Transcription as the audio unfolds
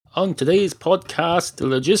On today's podcast, the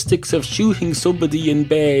logistics of shooting somebody in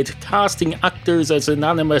bed, casting actors as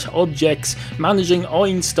inanimate objects, managing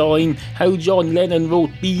Einstein, how John Lennon wrote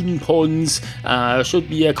bean puns, should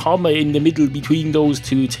be a comma in the middle between those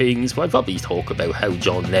two things. But I'll probably talk about how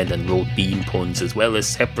John Lennon wrote bean puns as well as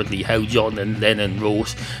separately how John and Lennon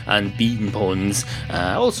wrote and bean puns.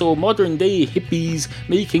 Also modern day hippies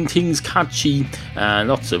making things catchy, and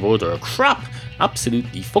lots of other crap.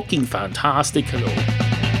 Absolutely fucking fantastic. Hello.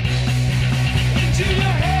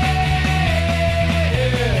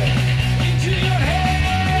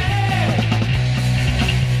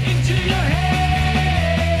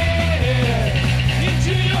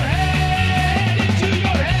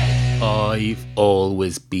 I've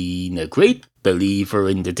always been a great believer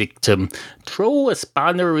in the dictum, throw a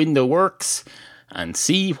spanner in the works and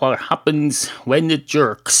see what happens when it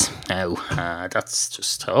jerks. Now, that's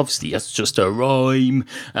just a rhyme.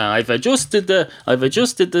 I've adjusted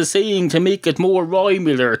the saying to make it more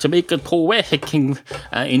rhymular, to make it poetic in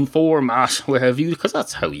format. Because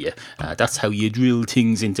that's how you drill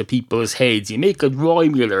things into people's heads. You make it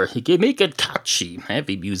rhymular. You make it catchy.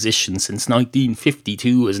 Every musician since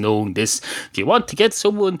 1952 has known this. If you want to get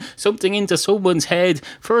something into someone's head,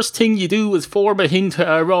 first thing you do is form it into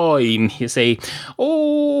a rhyme. You say,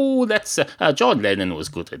 oh, let's... John Lennon was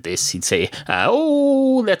good at this. He'd say,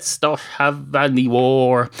 oh, let's not have any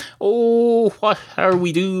war. Oh, what are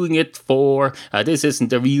we doing it for? This isn't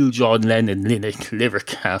the real John Lennon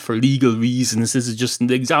lyric for legal reasons. This is just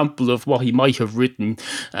an example of what he might have written.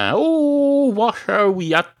 Oh, what are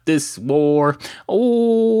we at this war?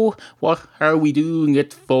 Oh, what are we doing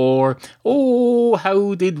it for? Oh,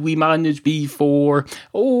 how did we manage before?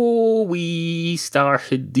 Oh, we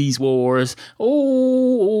started these wars.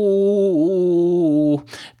 Oh,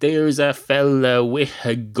 there's a fella with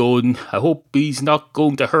a gun. I hope he's not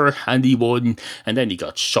going to hurt anyone. And then he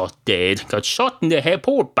got shot dead. Got shot in the head.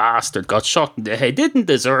 Poor bastard got shot in the head.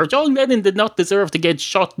 John Lennon did not deserve to get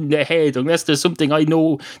shot in the head unless there's something I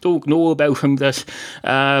don't know about him that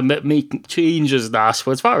changes that.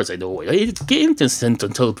 But as far as I know, he's innocent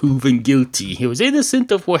until proven guilty. He was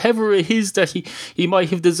innocent of whatever it is that he might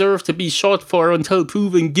have deserved to be shot for until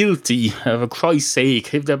proven guilty. For Christ's sake,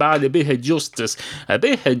 give the man a bit of justice,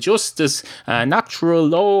 natural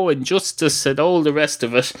law and justice and all the rest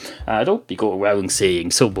of it. Don't be going around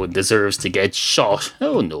saying someone deserves to get shot.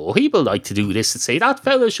 Oh no, people like to do this and say that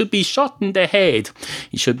fella should be shot in the head.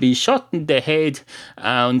 He should be shot in the head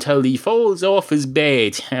until he falls off his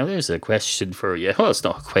bed. Now there's a question for you. Well, it's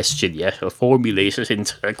not a question yet. I'll formulate it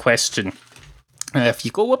into a question. If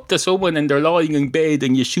you go up to someone and they're lying in bed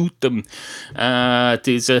and you shoot them,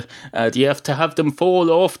 do you have to have them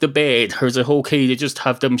fall off the bed, or is it okay to just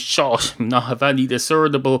have them shot and not have any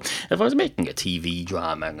discernible? If I was making a TV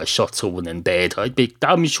drama and I shot someone in bed, I'd be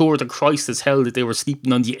damn sure to Christ as hell that they were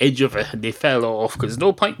sleeping on the edge of it and they fell off, because there's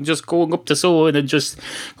no point in just going up to someone and just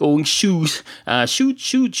going shoot.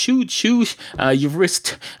 You've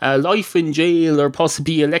risked life in jail or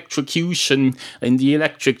possibly electrocution in the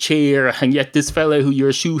electric chair, and yet this fella who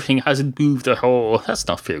you're shooting hasn't moved at all. That's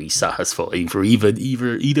not very satisfying for either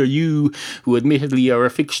you, who admittedly are a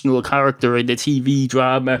fictional character in a TV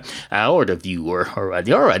drama, or the viewer, or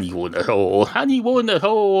anyone at all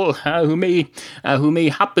who may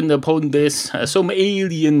happen upon this. Some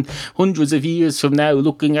alien hundreds of years from now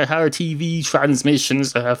looking at our TV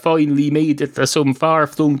transmissions that have finally made it to some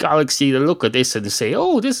far-flung galaxy to look at this and say,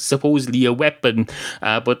 oh, this is supposedly a weapon,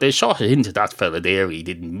 but they shot it into that fella there. He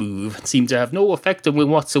didn't move. It seemed to have no effect on him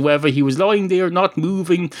whatsoever. He was lying there not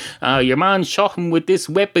moving. Your man shot him with this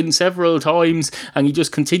weapon several times and he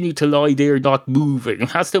just continued to lie there not moving.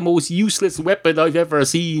 That's the most useless weapon I've ever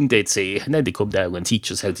seen, they'd say. And then they come down and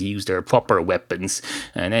teach us how to use their proper weapons.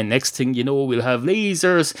 And then next thing you know, we'll have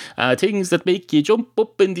lasers, things that make you jump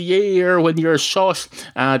up in the air when you're shot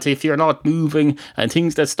if you're not moving, and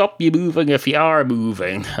things that stop you moving if you are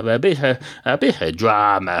moving. A bit of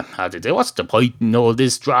drama. What's the point in all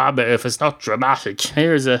this drama if it's not dramatic?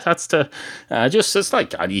 It's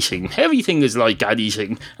like anything. Everything is like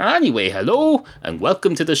anything. Anyway, hello and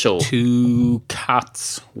welcome to the show. Two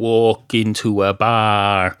cats walk into a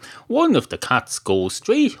bar. One of the cats goes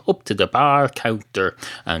straight up to the bar counter,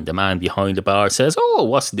 and the man behind the bar says, oh,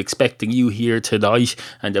 wasn't expecting you here tonight.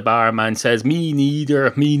 And the barman says, me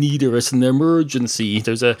neither, it's an emergency.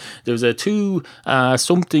 There's a two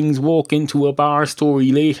somethings walk into a bar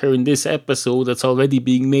story later in this episode that's already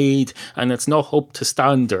being made, and it's not up to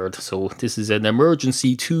standard. So this is an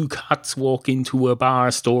emergency 2 cats walk into a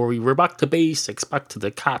bar story. We're back to basics, back to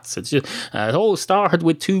the cats. It's just, it all started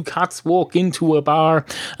with 2 cats walk into a bar.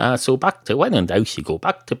 So back to, when in doubt, you go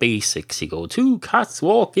back to basics. You go, 2 cats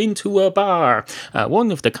walk into a bar.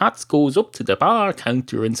 One of the cats goes up to the bar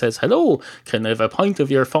counter and says, hello, can I have a pint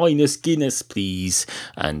of your finest Guinness, please?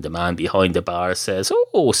 And the man behind the bar says,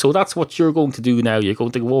 oh, so that's what you're going to do now. You're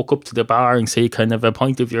going to walk up to the bar and say, can I have a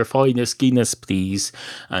pint of your finest Guinness, please?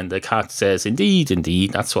 And the cat says, indeed,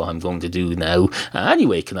 that's what I'm going to do now.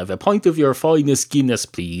 Anyway, can I have a pint of your finest Guinness,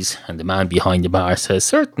 please? And the man behind the bar says,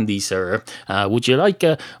 certainly, sir. Would you like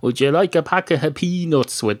a pack of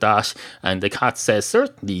peanuts with that? And the cat says,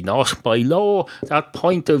 certainly not. By law, that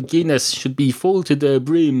pint of Guinness should be full to the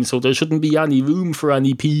brim, so there shouldn't be any room for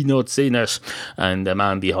any peanuts in it. And the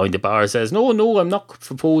man behind the bar says, no, I'm not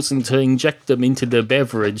proposing to inject them into the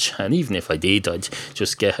beverage. And even if I did, I'd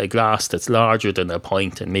just get a glass that's larger than a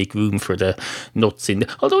pint and make room for the nuts in there.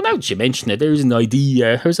 Although now that you mention it, there's an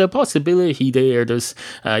idea. There's a possibility there.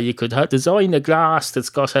 You could design a glass that's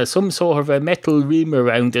got some sort of a metal rim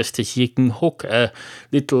around it that you can hook a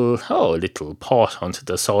little pot onto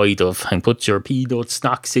the side of and put your peanut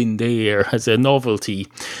snacks in there as a novelty.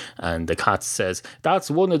 And the cat says,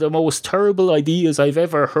 that's one of the most terrible ideas I've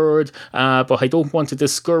ever heard, but I don't want to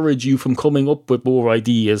discourage you from coming up with more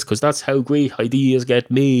ideas, because that's how great ideas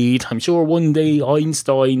get made. I'm sure one day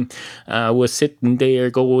Einstein was sitting there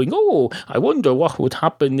going, I wonder what would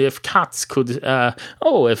happen if cats could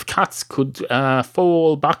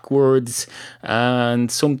fall backwards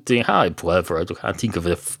and something. Whatever, I can't think of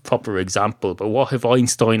a proper example, but what if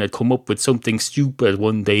Einstein had come up with something stupid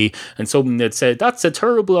one day and someone had said, that's a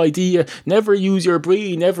terrible idea, never use your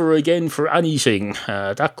brain ever again for anything.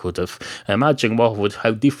 That could have, imagine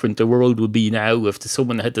how different the world would be now if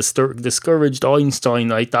someone had discouraged Einstein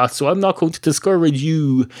like that. So I'm not going to discourage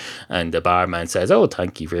you. And the barman says,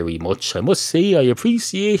 thank you very much. I must say I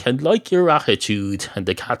appreciate and like your attitude. And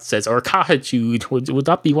the cat says, or catitude, would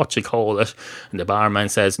that be what you call it? And the barman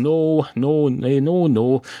says, no.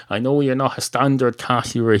 I know you're not a standard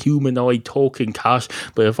cat, you're a humanoid talking cat,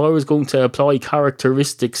 but if I was going to apply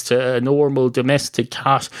characteristics to a normal domestic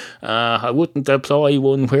cat, I wouldn't apply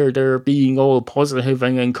one where they're being all positive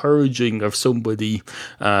and encouraging of somebody.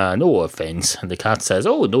 No offence. And the cat says,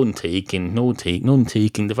 none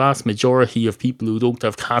taken. The vast majority of people who don't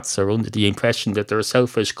have cats are under the impression that they're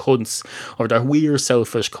selfish cunts, or that we're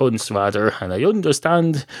selfish cunts rather, and I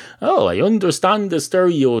understand the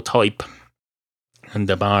stereotype. And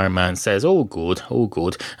the barman says, good.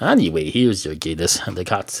 Anyway, here's your Guinness. And the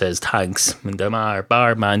cat says, thanks. And the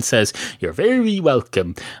barman says, you're very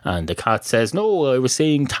welcome. And the cat says, no, I was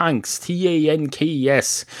saying thanks,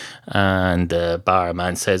 TANKS. And the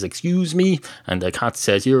barman says, excuse me. And the cat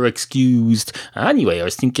says, you're excused. Anyway, I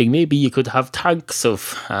was thinking maybe you could have tanks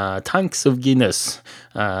of Guinness.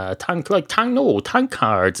 Tank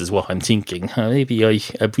cards is what I'm thinking. Maybe I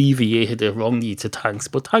abbreviated it wrongly to tanks,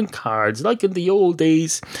 but tank cards, like in the old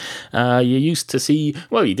days, you used to see,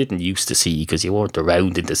 well, you didn't used to see because you weren't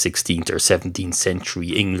around in the 16th or 17th century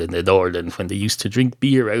England and Ireland when they used to drink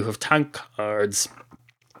beer out of tank cards.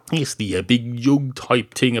 Basically a big jug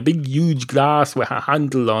type thing, a big huge glass with a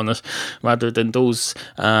handle on it, rather than those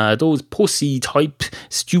pussy type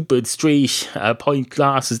stupid straight pint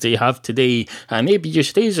glasses they have today. Maybe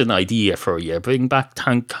there's an idea for you. Bring back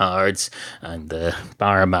tank cards. And the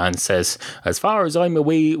barman says, as far as I'm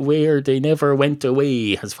aware, they never went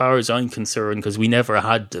away, as far as I'm concerned, because we never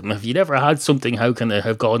had them. If you never had something, how can it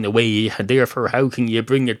have gone away? And therefore, how can you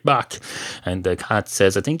bring it back? And the cat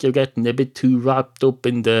says, I think you're getting a bit too wrapped up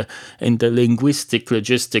in the linguistic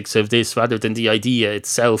logistics of this rather than the idea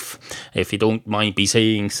itself, if you don't mind me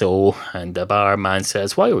saying so. And the barman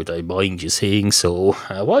says, why would I mind you saying so?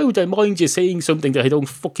 Why would I mind you saying something that I don't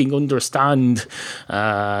fucking understand?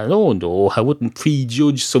 No, I wouldn't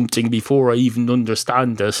prejudge something before I even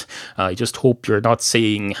understand it. I just hope you're not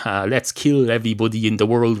saying, let's kill everybody in the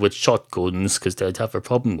world with shotguns, because they'd have a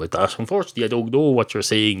problem with that. Unfortunately, I don't know what you're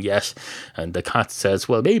saying yet. And the cat says,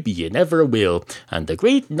 well, maybe you never will. And the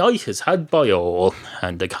great night is had by all.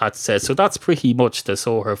 And the cat says, so that's pretty much the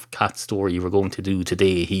sort of cat story we're going to do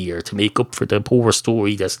today here, to make up for the poor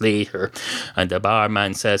story that's later. And the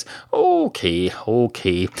barman says, okay.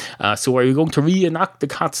 So are you going to reenact the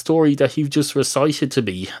cat story that you've just recited to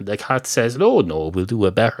me? And the cat says, no, we'll do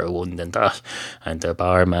a better one than that. And the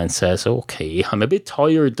barman says, okay, I'm a bit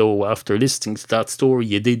tired though after listening to that story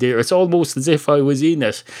you did there. It's almost as if I was in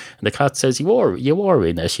it. And the cat says, you are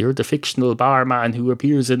in it. You're the fictional barman who appears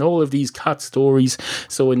appears in all of these cat stories.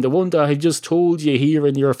 So in the one that I just told you here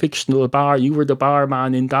in your fictional bar, you were the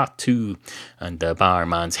barman in that too. And the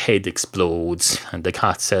barman's head explodes, and the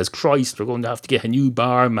cat says, Christ, we're going to have to get a new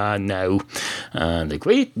barman now. And a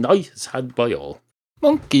great night is had by all.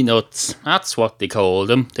 Monkey nuts, that's what they call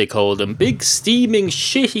them. They call them big, steaming,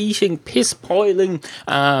 shit-eating, piss-boiling,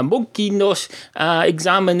 monkey nut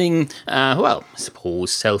examining, I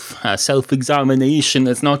suppose self-examination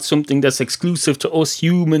is not something that's exclusive to us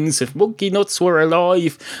humans. If monkey nuts were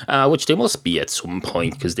alive, which they must be at some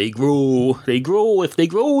point, because they grow, if they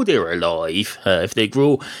grow, they're alive. If they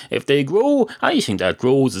grow, anything that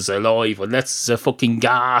grows is alive, unless it's a fucking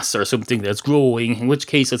gas or something that's growing, in which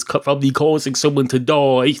case it's probably causing someone to die.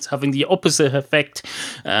 It's having the opposite effect.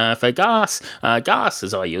 For gas,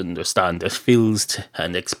 as I understand it, fills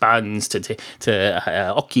and expands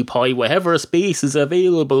to occupy whatever space is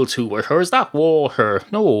available to it. Or is that water?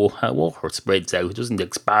 No, water spreads out, it doesn't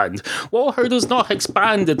expand. Water does not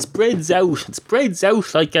expand, it spreads out. It spreads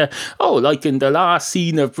out like in the last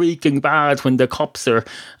scene of Breaking Bad when the cops are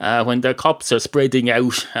spreading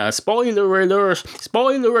out. Spoiler alert,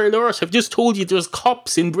 I've just told you there's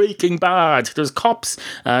cops in Breaking Bad. There's cops,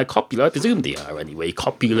 I presume they are anyway,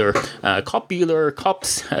 copular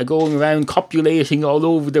cops going around copulating all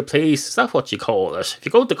over the place. Is that what you call it? If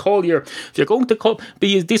you're going to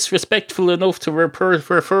be disrespectful enough to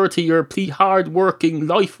refer to your hard-working,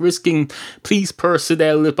 life-risking police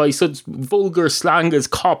personnel by such vulgar slang as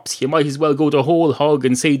cops, you might as well go the whole hog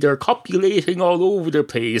and say they're copulating all over the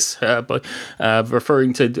place, by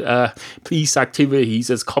referring to police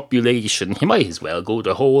activities as copulation. You might as well go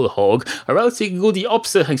the whole hog, or else you can go the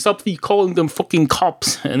opposite and stop calling them fucking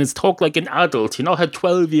cops and it's talk like an adult. You're not a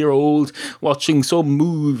 12-year-old watching some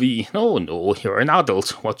movie. No, you're an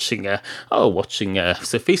adult watching a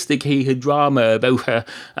sophisticated drama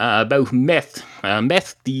about meth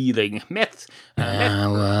dealing.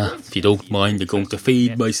 If you don't mind, I'm going to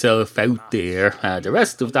fade myself out there. The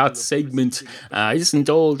rest of that segment isn't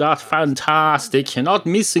all that fantastic. You're not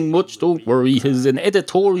missing much, don't worry. It's an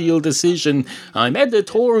editorial decision. I'm not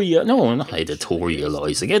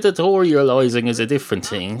editorialising. Editorialising is a different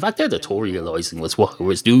thing. In fact, editorialising was what I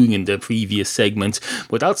was doing in the previous segment,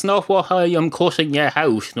 but that's not what I am cutting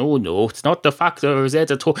out. No, it's not the fact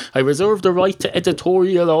that I reserve the right to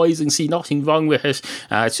editorialise and see nothing wrong with it.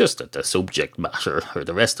 It's just that the subject matter, or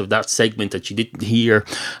the rest of that segment that you didn't hear,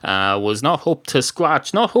 was not up to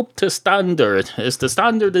scratch, not up to standard. As the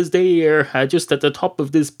standard is there, just at the top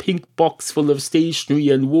of this pink box full of stationery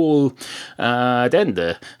and wool. Then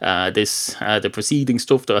the preceding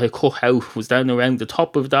stuff that I cut out was down around the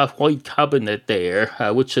top of that white cabinet there,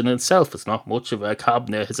 which in itself is not much of a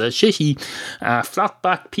cabinet. It's a shitty flat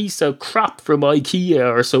back piece of crap from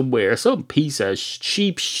IKEA or somewhere, some piece of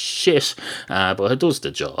cheap shit, but it does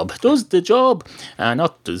the job.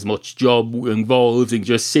 Not as much job involved in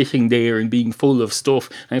just sitting there and being full of stuff.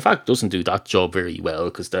 And in fact, doesn't do that job very well,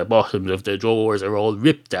 because the bottoms of the drawers are all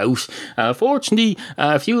ripped out. Fortunately,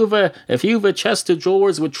 if you have a chest of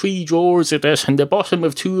drawers with 3 drawers in it, and the bottom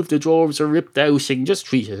of 2 of the drawers are ripped out, you can just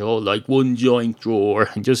treat it all like one joint drawer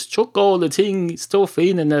and just chuck all the stuff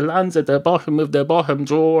in, and it lands at the bottom of the bottom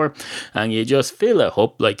drawer, and you just fill it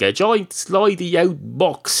up like a giant slidey out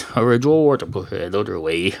box, or a drawer, to put it another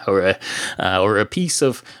way, or a piece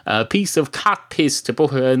of cat piss, to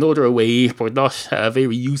put it another way, but not a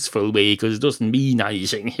very useful way, because it doesn't mean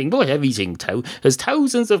anything. You can put everything there's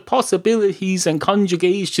thousands of possibilities and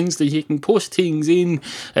conjugations that you can put things in.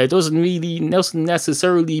 It doesn't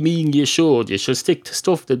necessarily mean you should. You should stick to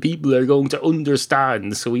stuff that people are going to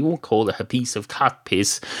understand. So we won't call it a piece of cat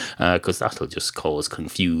piss, because that'll just cause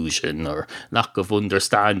confusion or lack of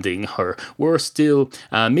understanding, or worse still,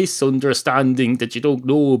 misunderstanding that you don't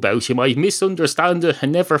know about. You might misunderstand it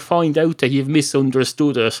and never find out that you've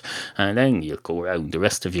misunderstood it, and then you'll go around the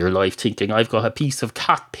rest of your life thinking, I've got a piece of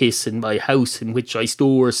cat piss in my house in which I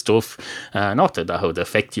store stuff. Not that that would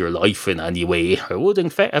affect your life in any way, or would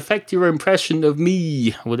affect your impression of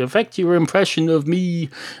me.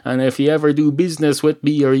 And if you ever do business with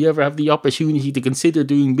me, or you ever have the opportunity to consider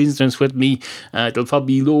doing business with me, it'll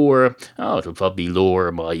probably lower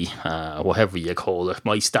my whatever you call it,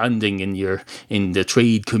 my standing in the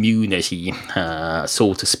trade community. really,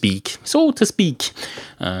 so to speak.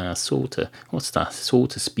 What's that? So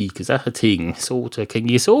to speak, is that a thing? Can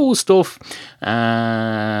you sow stuff? You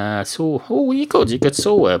could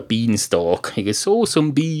sow a beanstalk. You could sow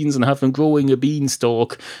some beans and have them growing a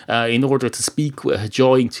beanstalk in order to speak with a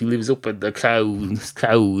giant who lives up in the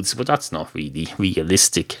clouds. But that's not really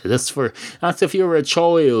realistic. That's if you're a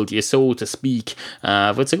child, you so to speak.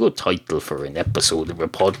 But it's a good title for an episode of a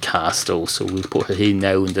podcast, though, so we'll put it in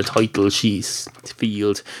now in the title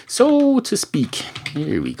field. So to speak.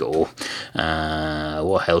 Here we go.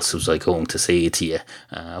 What else was I going to say to you?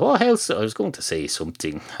 What else? I was going to say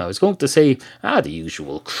something. I was going to say, the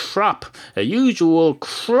usual crap. The usual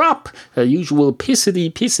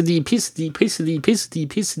pissity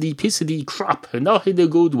crap. Not in a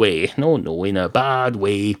good way. No, in a bad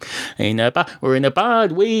way. We're in a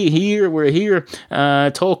bad way here. We're here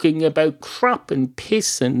talking about crap and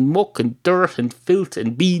piss and muck and dirt and filth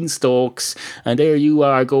and beanstalks. And there you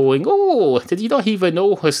are going, did you not even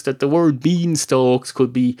notice that the word beanstalks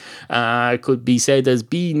could be said as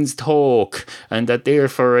beanstalk, and that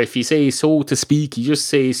therefore if you say so to speak, you just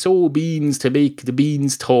say sow beans to make the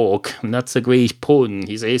beans talk, and that's a great pun.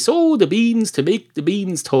 You say sow the beans to make the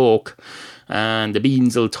beans talk, and the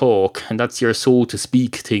beans will talk, and that's your so to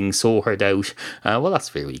speak thing sorted out. Well, that's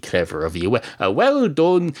very clever of you. Well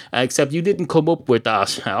done, except you didn't come up with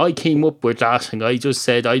that. I came up with that, and I just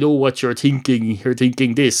said, I know what you're thinking. You're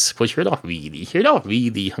thinking this, but you're not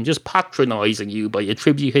really. I'm just patronising you by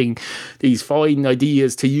attributing these fine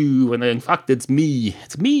ideas to you, and in fact, it's me.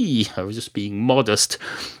 I was just being modest.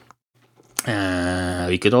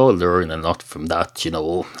 We could all learn a lot from that,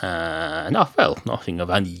 nothing of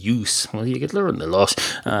any use. Well, you could learn a lot.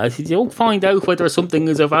 You don't find out whether something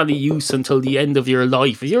is of any use until the end of your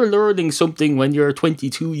life. If you're learning something when you're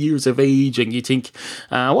 22 years of age and you think,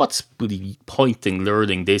 what's the point in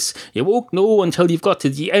learning this? You won't know until you've got to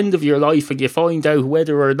the end of your life and you find out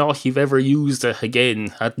whether or not you've ever used it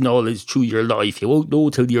again, that knowledge through your life. You won't know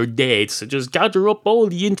till you're dead. So just gather up all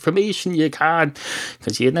the information you can,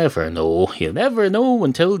 because you never know. You'll never know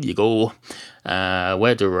until you go,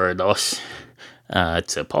 whether or not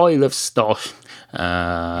it's a pile of stuff.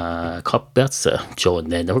 That's John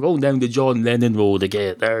Lennon. We're going down the John Lennon road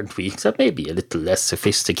again, aren't we? Except maybe a little less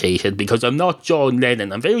sophisticated, because I'm not John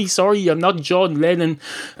Lennon. I'm very sorry, I'm not John Lennon.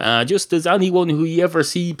 Just as anyone who you ever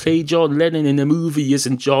see play John Lennon in a movie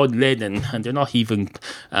isn't John Lennon, and they're not even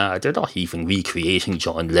recreating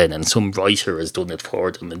John Lennon. Some writer has done it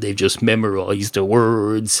for them, and they've just memorised the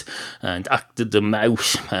words and acted them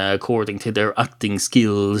out according to their acting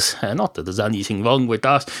skills. Not that there's anything wrong with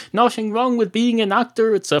that. Nothing wrong with being an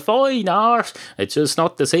actor. It's a fine art. It's just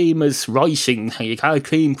not the same as writing. You can't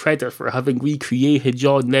claim credit for having recreated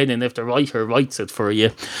John Lennon if the writer writes it for you.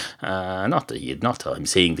 Not that I'm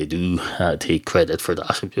saying they do take credit for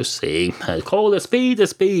that. I'm just saying, call a spade,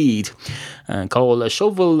 and call a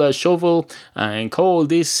shovel, and call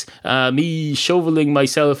this me shoveling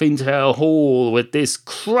myself into a hole with this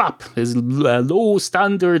crap, this low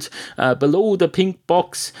standard below the pink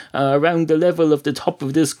box, around the level of the top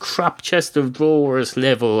of this crap chest of drawers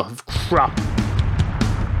level of crap.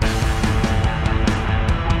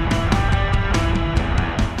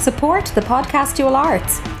 Support the podcastual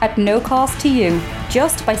arts at no cost to you,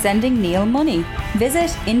 just by sending Neil money. Visit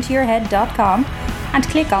intoyourhead.com and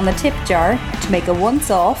click on the tip jar to make a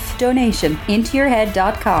once-off donation.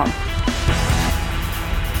 intoyourhead.com.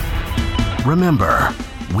 Remember,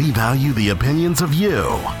 we value the opinions of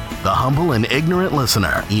you, the humble and ignorant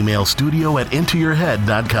listener. Email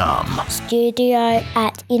studio@intoyourhead.com.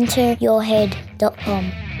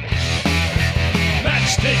 studio@intoyourhead.com.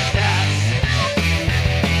 Matchstick cats.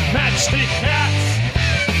 Matchstick cats.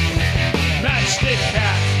 Matchstick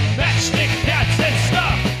cats. Matchstick cats and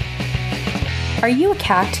stuff. Are you a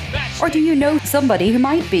cat? Or do you know somebody who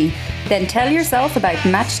might be? Then tell yourself about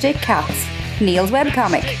Matchstick Cats, Neil's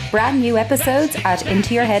webcomic. Brand new episodes at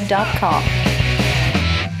intoyourhead.com.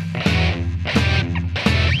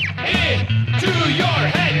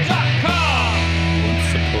 intoyourhead.com.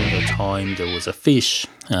 Once upon a time there was a fish,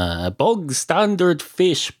 bog standard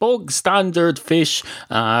fish,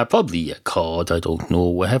 probably a cod, I don't know,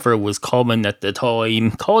 whatever was common at the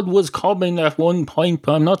time. Cod was common at one point,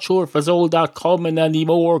 but I'm not sure if it's all that common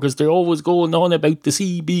anymore, because they're always going on about the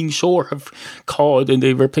sea being short of cod, and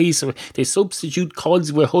they substitute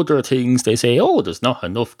cods with other things. They say, there's not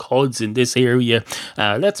enough cods in this area,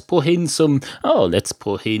 let's put in some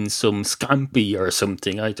scampi or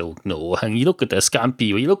something, I don't know. And you look at the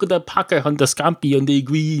scampi, or you look at the packet on the scampi, and they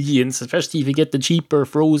agree ingredients, especially if you get the cheaper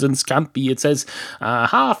frozen scampi. It says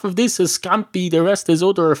half of this is scampi, the rest is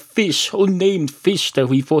other fish, unnamed fish that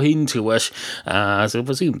we put into it. So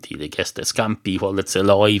presumably they guess the scampi while it's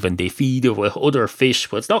alive and they feed it with other fish.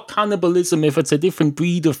 But it's not cannibalism if it's a different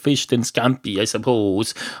breed of fish than scampi, I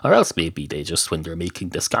suppose. Or else maybe they just, when they're making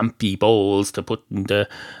the scampi bowls to put in the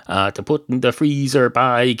freezer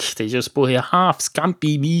bag, they just put a half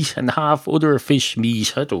scampi meat and half other fish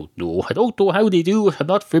meat. I don't know how they do it. I'm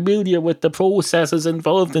not familiar with the processes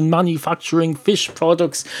involved in manufacturing fish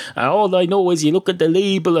products. All I know is you look at the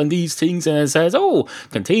label on these things and it says,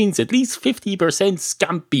 contains at least 50%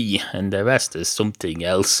 scampi, and the rest is something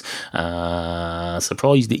else.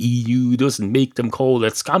 Surprised the EU doesn't make them call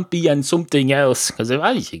it scampi and something else, because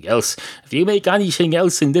if you make anything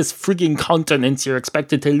else in this frigging continent, you're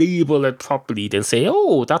expected to label it properly. They'll say,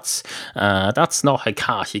 that's not a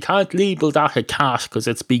cat. You can't label that a cat because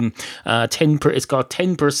it's been it's got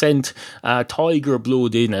 10% tiger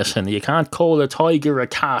blood in it, and you can't call a tiger a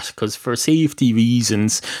cat because for safety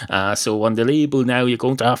reasons. So on the label now, you're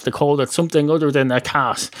going to have to call it something other than a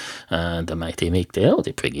cat. And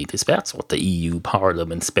they bring in this. That's what the EU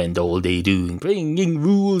Parliament spend all day doing, bringing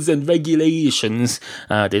rules and regulations.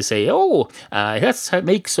 They say, let's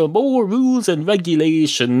make some more rules and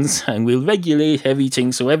regulations, and we'll regulate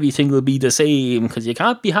everything so everything will be the same, because you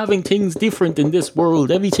can't be having things different in this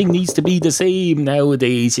world. Everything needs to be the same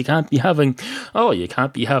nowadays. You can't be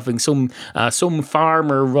having some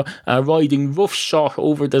farmer riding roughshod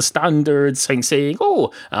over the standards and saying,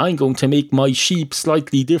 I'm going to make my sheep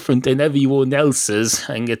slightly different than everyone else's,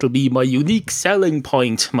 and it'll be my unique selling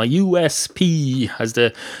point, my USP, as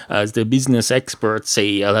the business experts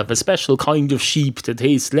say. I'll have a special kind of sheep that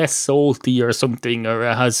tastes less salty or something, or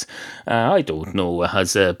it has it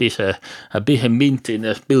has a bit of mint in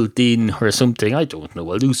it built in or something. I don't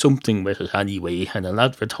know. I'll do something with it anyway, and I'll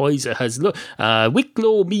advertise it as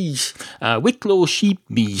Wicklow meat, Wicklow sheep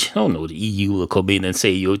meat. Oh no, the EU will come in and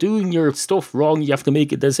say, you're doing your stuff wrong, you have to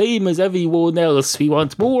make it the same as everyone else. We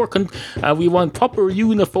want we want proper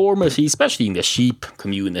uniformity, especially in the sheep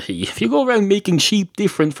community. If you go around making sheep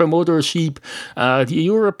different from other sheep,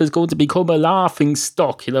 Europe is going to become a laughing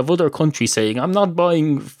stock. You'll have other countries saying, I'm not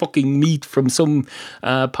buying fucking meat from some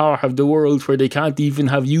part of the world where they can't even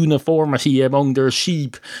have uniformity among their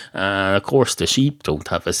sheep. Of course, the sheep don't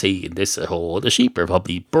have a say in this at all. The sheep are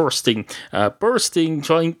probably bursting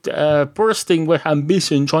with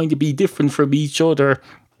ambition, trying to be different from each other.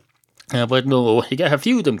 But no, you get a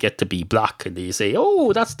few of them get to be black, and they say,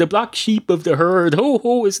 that's the black sheep of the herd.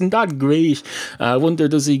 Isn't that great? I wonder,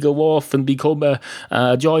 does he go off and become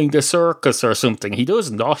join the circus or something? He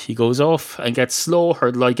does not. He goes off and gets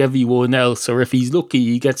slaughtered like everyone else, or if he's lucky,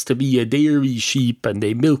 he gets to be a dairy sheep, and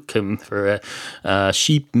they milk him for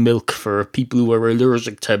sheep milk for people who are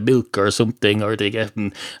allergic to milk or something, or they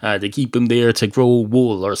keep him there to grow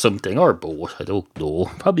wool or something, or both. I don't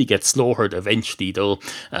know. Probably get slaughtered eventually, though.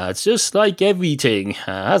 It's just like everything.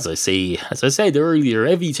 As I said earlier,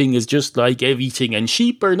 everything is just like everything, and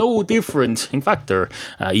sheep are no different. In fact, they're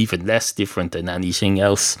even less different than anything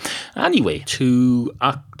else. Anyway, two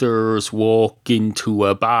actors walk into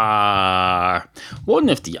a bar. One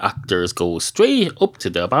of the actors goes straight up to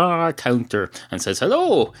the bar counter and says,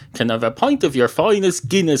 hello, can I have a pint of your finest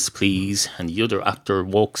Guinness, please? And the other actor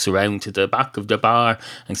walks around to the back of the bar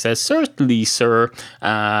and says, certainly, sir,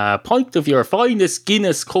 pint of your finest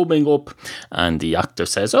Guinness coming up. And the actor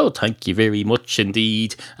says, thank you very much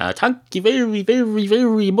indeed. Thank you very, very,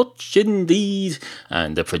 very much indeed.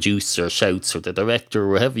 And the producer shouts, or the director,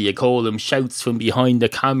 whatever you call him, shouts from behind the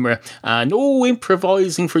camera, no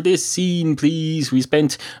improvising for this scene, please. We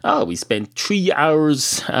spent 3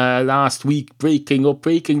 hours last week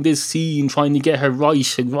breaking this scene, trying to get it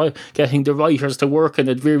right, and getting the writers to work on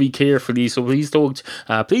it very carefully. So please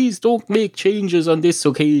don't make changes on this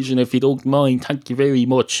occasion, if you don't mind. Thank you very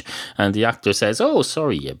much. And the actor says,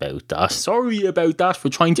 sorry about that. We're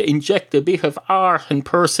trying to inject a bit of art and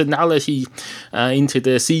personality into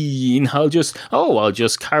the scene. I'll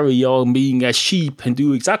just carry on being a sheep and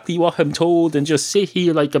do exactly what I'm told, and just sit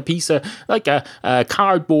here like a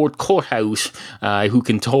cardboard cutout who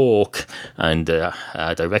can talk. And the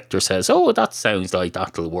director says, that sounds like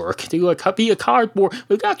that'll work. Be a cardboard.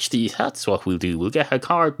 Well, actually, that's what we'll do. We'll get a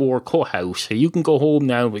cardboard cutout. You can go home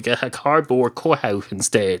now. We'll get a cardboard cutout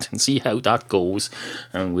instead, and see how that goes.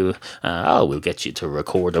 And we'll get you to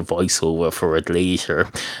record a voiceover for it later.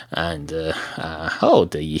 And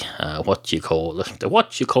what you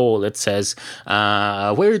call it says,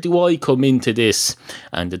 where do I come into this?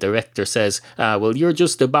 And the director says, well, you're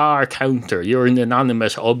just a bar counter. You're an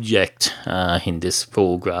inanimate object in this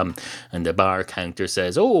program. And the bar counter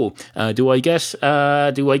says, oh, do I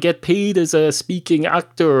get paid as a speaking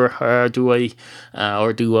actor, or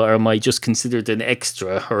am I just considered an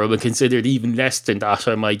extra, or am I considered even less than that?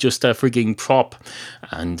 Or am I just a frigging prop?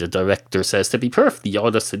 And the director says, to be perfectly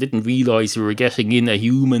honest, I didn't realise you were getting in a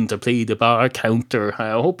human to play the bar counter.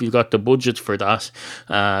 I hope you got the budget for that.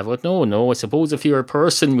 But no, I suppose if you're a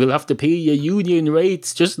person, we'll have to pay you union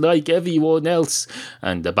rates just like everyone else.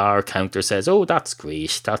 And the bar counter says, oh, that's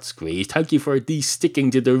great. Thank you for at least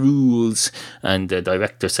sticking to the rules. And the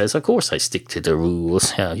director says, of course I stick to the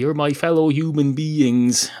rules. You're my fellow human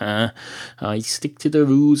beings. I stick to the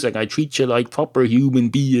rules and I treat you like proper human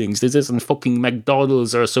beings. This isn't fucking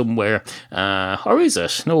McDonald's or somewhere. Or is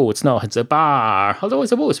it? No, it's not. It's a bar. Although I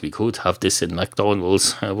suppose we could have this in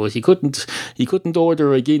McDonald's. But he couldn't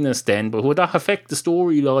order a Guinness then. But would that affect the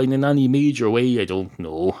storyline in any major way? I don't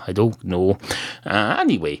know.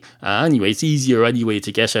 Anyway, it's easier anyway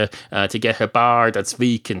to get a bar that's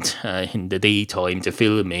vacant in the daytime to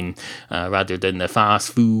film in rather than a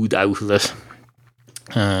fast food outlet.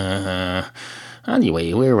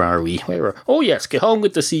 Anyway, where are we? Oh yes, get on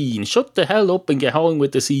with the scene. Shut the hell up and get on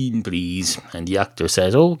with the scene, please. And the actor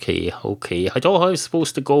says, okay. I thought I was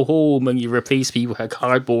supposed to go home and you replace me with a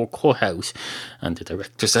cardboard cutout. And the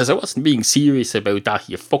director says, I wasn't being serious about that,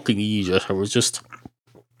 you fucking idiot. I was just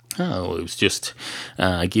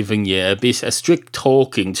giving you a strict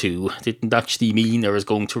talking to. Didn't actually mean I was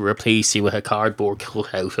going to replace you with a cardboard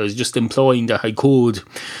cutout. I was just implying that I could.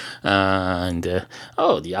 And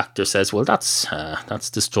the actor says, well, that's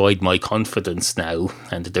destroyed my confidence now.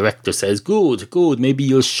 And the director says, good, maybe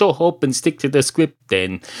you'll shut up and stick to the script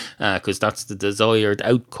then, because that's the desired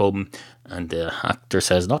outcome. And the actor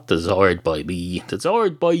says, not desired by me,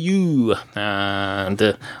 desired by you.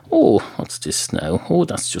 And, what's this now? Oh,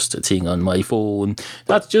 that's just a thing on my phone.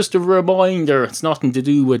 That's just a reminder. It's nothing to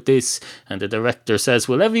do with this. And the director says,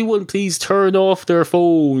 will everyone please turn off their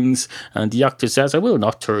phones? And the actor says, I will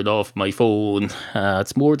not turn off my phone.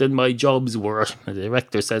 It's more than my job's worth. And the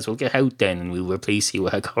director says, well, get out then and we'll replace you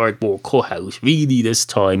with a cardboard cutout. Really this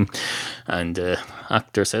time. And the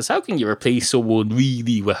actor says, how can you replace someone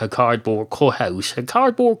really with a cardboard cutout? A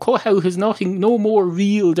cardboard cutout is no more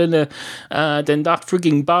real than that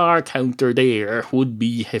frigging bar counter there would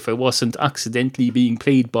be if it wasn't accidentally being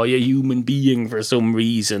played by a human being for some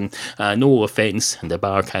reason. No offence. And the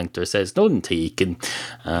bar counter says, none taken.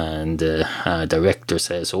 And the director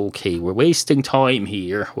says, okay, we're wasting time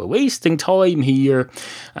here.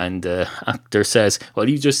 And the actor says, well,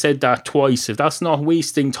 you just said that twice. If that's not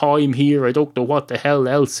wasting time here, I don't know what the hell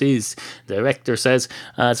else is. The director says,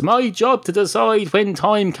 it's my job to decide when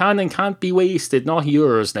time can and can't be wasted, not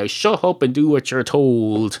yours. Now shut up and do what you're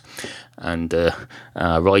told. And the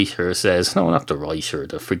writer says, no, not the writer,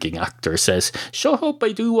 the frigging actor says, shut up,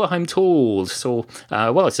 I do what I'm told. So,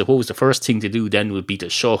 I suppose the first thing to do then would be to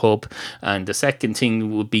shut up, and the second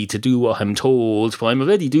thing would be to do what I'm told. But I'm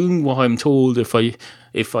already doing what I'm told if I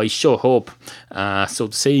shut up.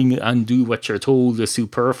 So saying and do what you're told is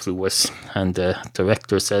superfluous. And the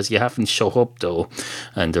director says, you haven't shut up though.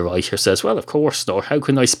 And the writer says, well, of course not. How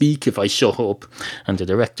can I speak if I shut up? And the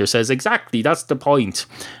director says, exactly, that's the point.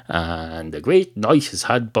 And a great night is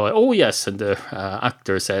had by... Oh, yes. And the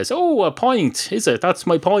actor says, oh, a pint, is it? That's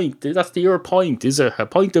my point. That's your point, is it? A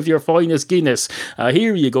pint of your finest Guinness.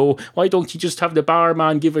 Here you go. Why don't you just have the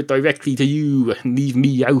barman give it directly to you and leave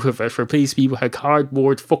me out of it? Replace me with a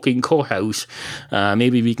cardboard fucking cutout.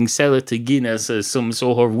 Maybe we can sell it to Guinness as some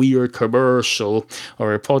sort of weird commercial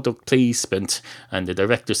or a product placement. And the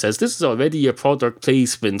director says, this is already a product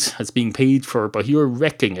placement that's being paid for, but you're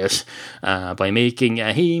wrecking it by making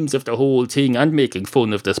hames of the whole thing and making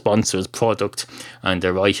fun of the sponsor's product. And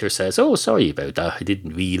the writer says, oh, sorry about that, I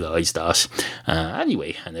didn't realise that.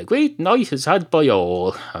 Anyway, and a great night is had by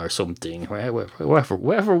all, or something.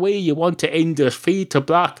 Whatever way you want to end it, fade to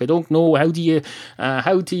black. I don't know. How do you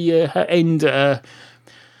end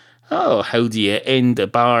a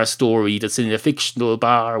bar story that's in a fictional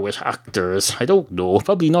bar with actors? I don't know.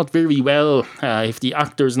 Probably not very well if the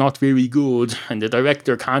actor's not very good and the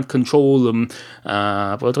director can't control them.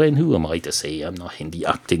 But then who am I to say? I'm not in the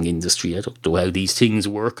acting industry. I don't know how these things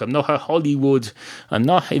work. I'm not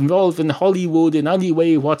involved in Hollywood in any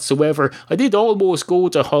way whatsoever. I did almost go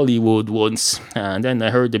to Hollywood once, and then I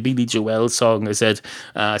heard the Billy Joel song. I said,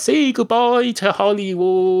 say goodbye to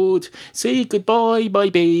Hollywood. Say goodbye, my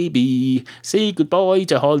baby. baby. Say goodbye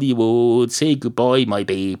to Hollywood. Say goodbye, my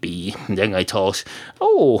baby. And then I thought,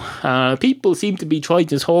 people seem to be trying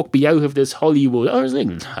to talk me out of this Hollywood. I was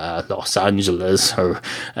in Los Angeles or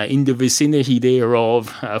in the vicinity thereof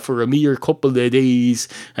for a mere couple of days.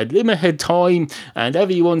 Had limited time, and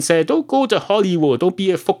everyone said, don't go to Hollywood. Don't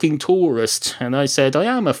be a fucking tourist. And I said, I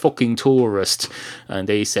am a fucking tourist. And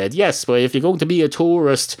they said, yes, but if you're going to be a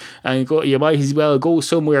tourist, and you might as well go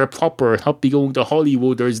somewhere proper, not be going to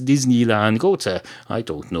Hollywood or Disneyland.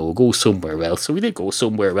 Go somewhere else. So we did go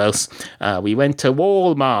somewhere else. We went to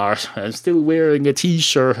Walmart. I'm still wearing a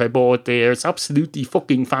t-shirt I bought there. It's absolutely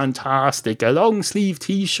fucking fantastic. A long sleeve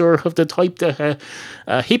t-shirt of the type that a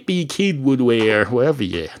hippie kid would wear, wherever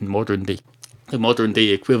you the modern day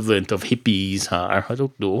equivalent of hippies are. I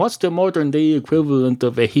don't know. What's the modern day equivalent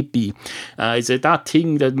of a hippie? Is it that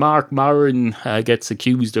thing that Mark Maron gets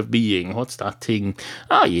accused of being? What's that thing?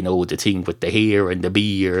 The thing with the hair and the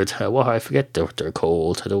beard. I forget what they're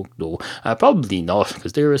called. I don't know. Probably not,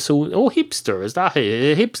 because they're hipster. Is that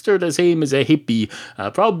a hipster the same as a hippie?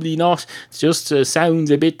 Probably not. It just sounds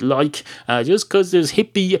a bit like, just because there's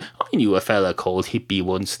hippie. I knew a fella called Hippie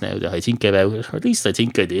once, now that I think about it. Or at least I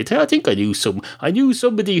think I did. I think I knew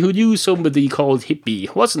somebody who knew somebody called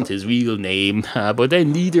Hippie. Wasn't his real name, but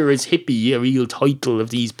then neither is Hippie a real title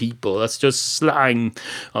of these people. That's just slang.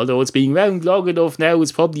 Although it's been round long enough now,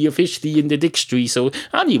 it's probably officially in the dictionary. So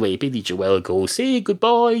anyway, Billy Joel goes, say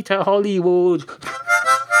goodbye to Hollywood.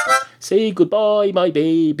 Say goodbye, my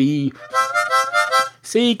baby.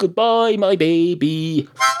 Say goodbye, my baby.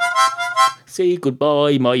 Say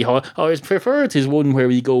goodbye, my heart. I preferred his one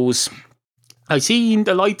where he goes, I seen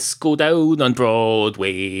the lights go down on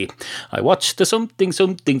Broadway. I watched the something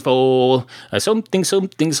fall. Something.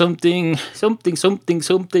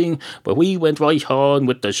 But we went right on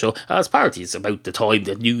with the show. As parties about the time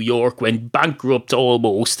that New York went bankrupt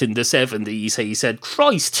almost in the 70s. He said,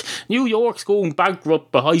 Christ, New York's going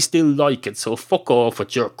bankrupt, but I still like it, so fuck off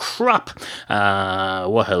with your crap.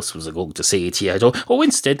 What else was I going to say to you?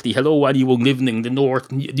 Incidentally, hello anyone living in the North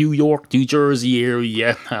New York, New Jersey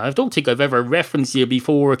area. I don't think I've ever referenced you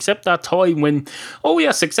before, except that time when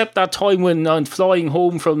I'm flying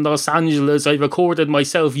home from Los Angeles, I recorded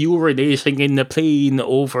myself urinating in the plane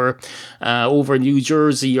over New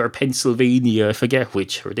Jersey or Pennsylvania, I forget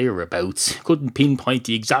which, or thereabouts. Couldn't pinpoint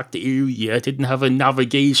the exact area. I didn't have a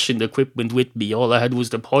navigation equipment with me. All I had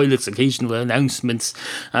was the pilot's occasional announcements.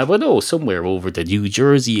 But somewhere over the New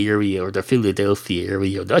Jersey area or the Philadelphia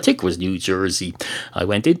area, I think it was New Jersey. I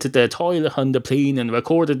went into the toilet on the plane and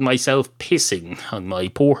recorded myself pissing on my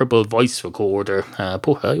portable voice recorder. I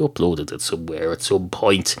uploaded it somewhere at some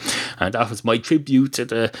point, and that was my tribute to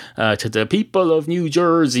the people of New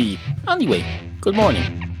Jersey. Anyway, good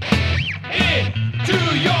morning. Into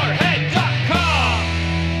your